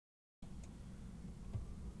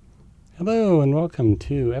Hello and welcome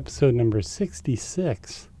to episode number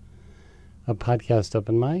 66 of Podcast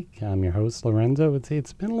Open Mic. I'm your host, Lorenzo. I would say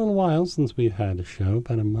it's been a little while since we've had a show,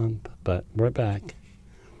 about a month, but we're back.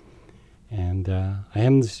 And I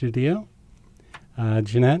am in the studio.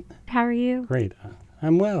 Jeanette? How are you? Great.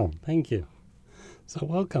 I'm well, thank you. So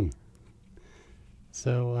welcome.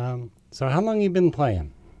 So how long have you been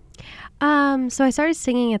playing? So I started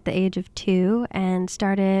singing at the age of 2 and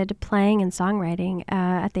started playing and songwriting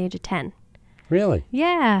at the age of 10. Really?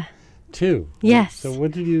 Yeah. 2? Yes. So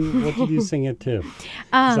what did you sing at 2? 'Cause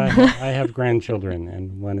I have grandchildren,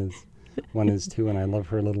 and one is 2, and I love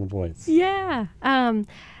her little voice. Yeah.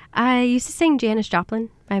 I used to sing Janis Joplin.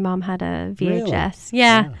 My mom had a VHS. Really?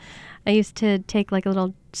 Yeah. I used to take like a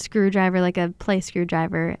little screwdriver, like a play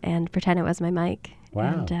screwdriver, and pretend it was my mic.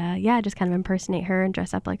 Wow. And just kind of impersonate her and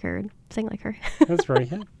dress up like her and sing like her. That's very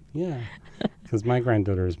hip. Yeah. Because my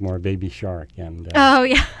granddaughter is more Baby Shark and Oh,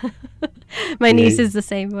 yeah. My niece is the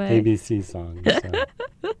same way. ABC songs. So.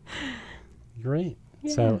 Great.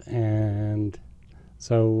 Yeah.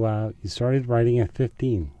 So you started writing at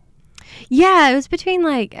 15. Yeah, it was between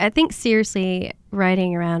I think seriously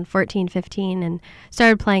writing around 14, 15 and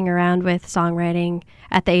started playing around with songwriting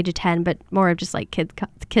at the age of 10, but more of just like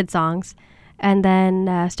kid songs. And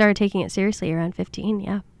then started taking it seriously around 15,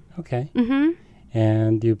 yeah. Okay. Mm-hmm.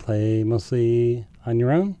 And do you play mostly on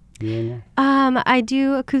your own? I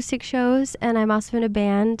do acoustic shows, and I'm also in a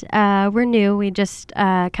band. We're new. We just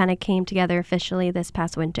kind of came together officially this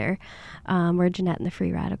past winter. We're Jeanette and the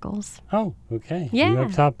Free Radicals. Oh, okay. Yeah. You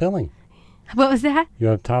have top billing. What was that? You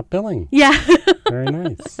have top billing. Yeah. Very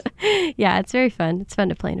nice. Yeah, it's very fun. It's fun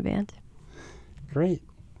to play in a band. Great.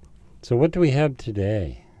 So what do we have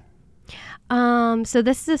today? So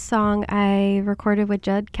this is a song I recorded with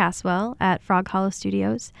Judd Caswell at Frog Hollow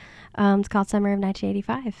Studios. It's called Summer of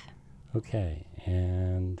 1985. Okay.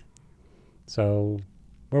 And so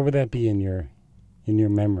where would that be in your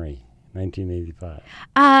memory, 1985?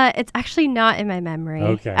 It's actually not in my memory.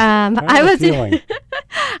 Okay. I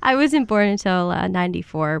wasn't born until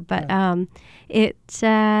 94, but it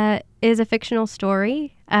is a fictional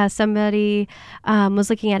story. Somebody was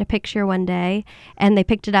looking at a picture one day, and they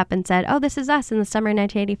picked it up and said, "Oh, this is us in the summer of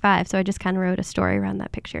 1985." So I just kind of wrote a story around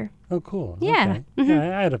that picture. Oh, cool. Yeah. Okay. Mm-hmm.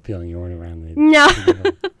 Yeah, I had a feeling you weren't around then. No.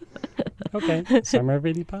 Okay. Summer of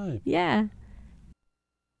 85. Yeah.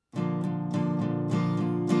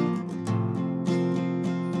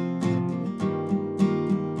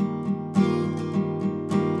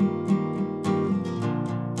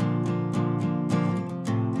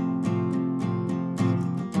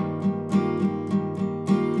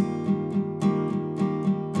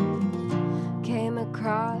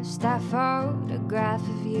 Across that photograph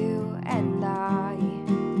of you and I,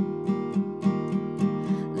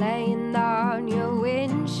 laying on your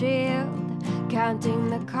windshield, counting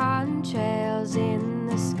the contrails in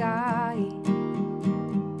the sky.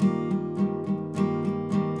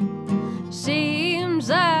 Seems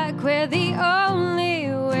like we're the only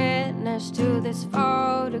witness to this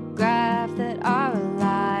photograph that are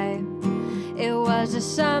alive. It was the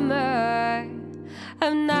summer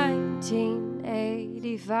of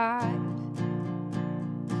 1985,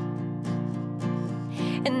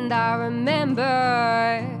 and I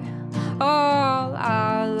remember all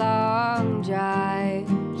our long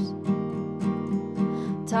drives,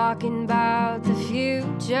 talking about the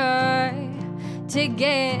future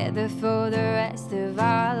together for the rest of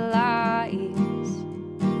our lives.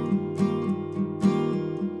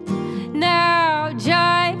 Now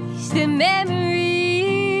just a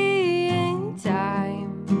memory in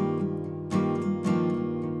time,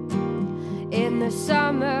 in the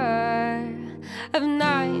summer of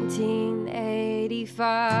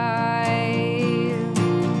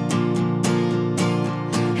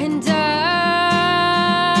 1985. And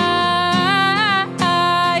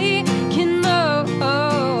I can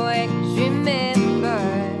always remember,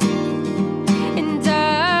 and I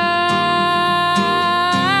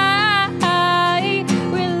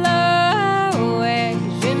will always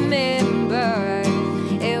remember,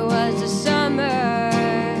 it was the summer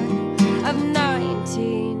of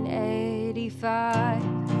 1985.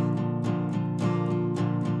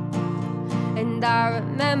 And I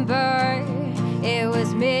remember it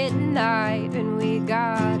was midnight when we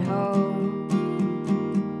got home.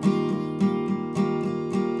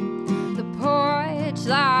 The porch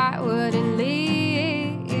light wouldn't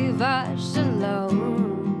leave us alone.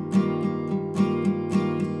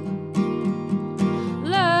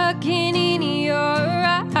 Looking in your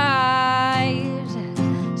eyes,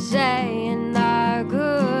 saying our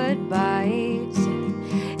goodbyes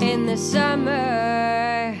in the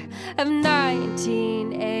summer of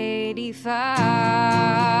 1985.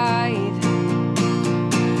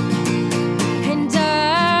 1985. And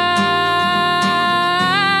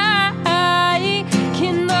I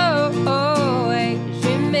can always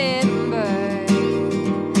remember.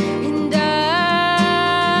 And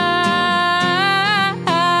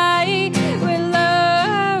I will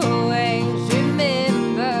always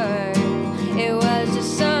remember. It was the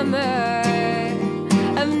summer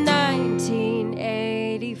of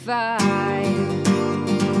 1985.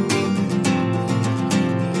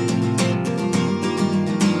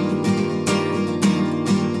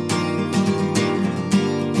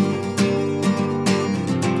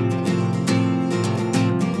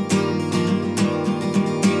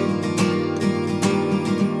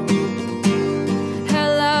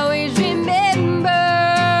 I'll always remember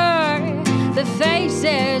the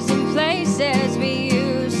faces and places we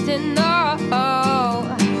used to know.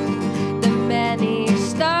 The many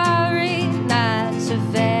starry nights of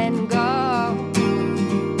Van Gogh.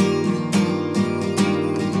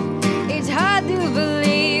 It's hard to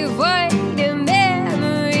believe what the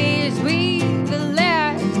memories we've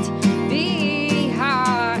left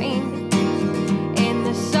behind in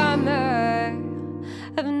the summer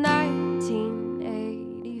of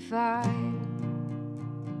 1985.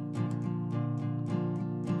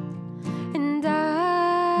 And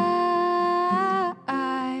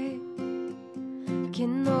I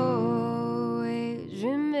can always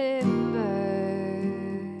remember.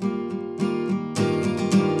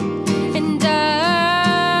 And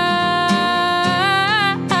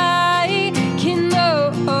I can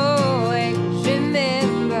always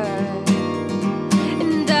remember.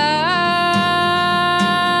 And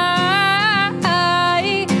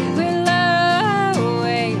I will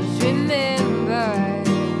always remember.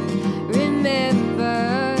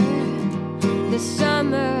 Remember the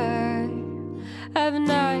summer of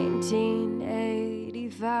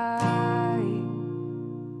 1985.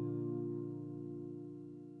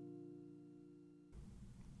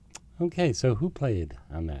 Okay, so who played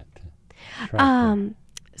on that track? there?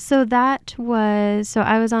 So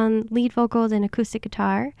I was on lead vocals and acoustic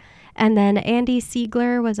guitar, and then Andy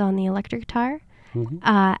Siegler was on the electric guitar, Mhm.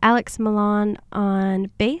 Alex Milan on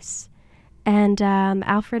bass, and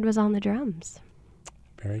Alfred was on the drums.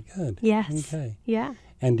 Very good. Yes. Okay. Yeah.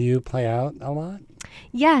 And do you play out a lot?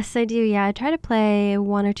 Yes, I do. Yeah, I try to play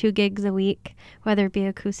 1 or 2 gigs a week, whether it be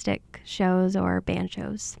acoustic shows or band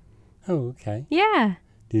shows. Oh, okay. Yeah.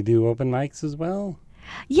 Do you do open mics as well?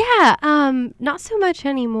 Yeah, not so much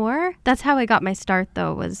anymore. That's how I got my start,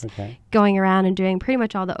 though, was Okay. going around and doing pretty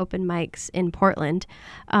much all the open mics in Portland,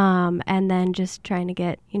 and then just trying to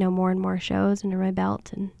get, more and more shows under my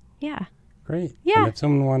belt, and yeah. Great. Yeah. And if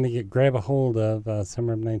someone wanted to grab a hold of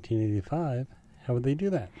Summer of 1985, how would they do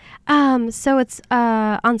that? So it's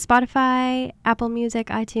on Spotify, Apple Music,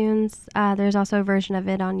 iTunes. There's also a version of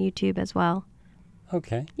it on YouTube as well.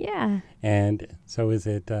 Okay. Yeah. And so is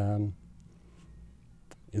it a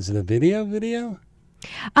video?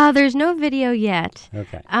 There's no video yet,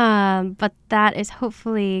 Okay. but that is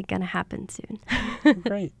hopefully going to happen soon.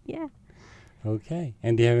 Great. Yeah. Okay.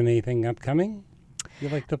 And do you have anything upcoming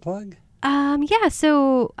you'd like to plug? Yeah,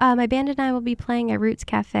 so my band and I will be playing at Roots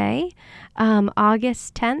Cafe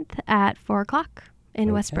August 10th at 4 o'clock in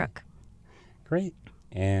Okay. Westbrook. Great.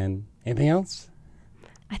 And anything else?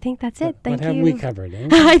 I think that's it. Thank what you. have we covered? Eh?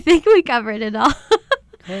 I think we covered it all.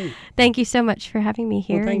 Great. Thank you so much for having me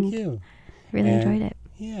here. Well, thank and you. Really And- enjoyed it.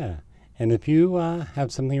 Yeah. And if you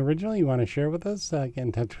have something original you want to share with us, get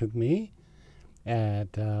in touch with me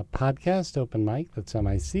at podcastopenmic, that's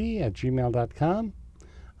MIC, @gmail.com.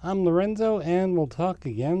 I'm Lorenzo, and we'll talk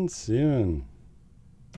again soon.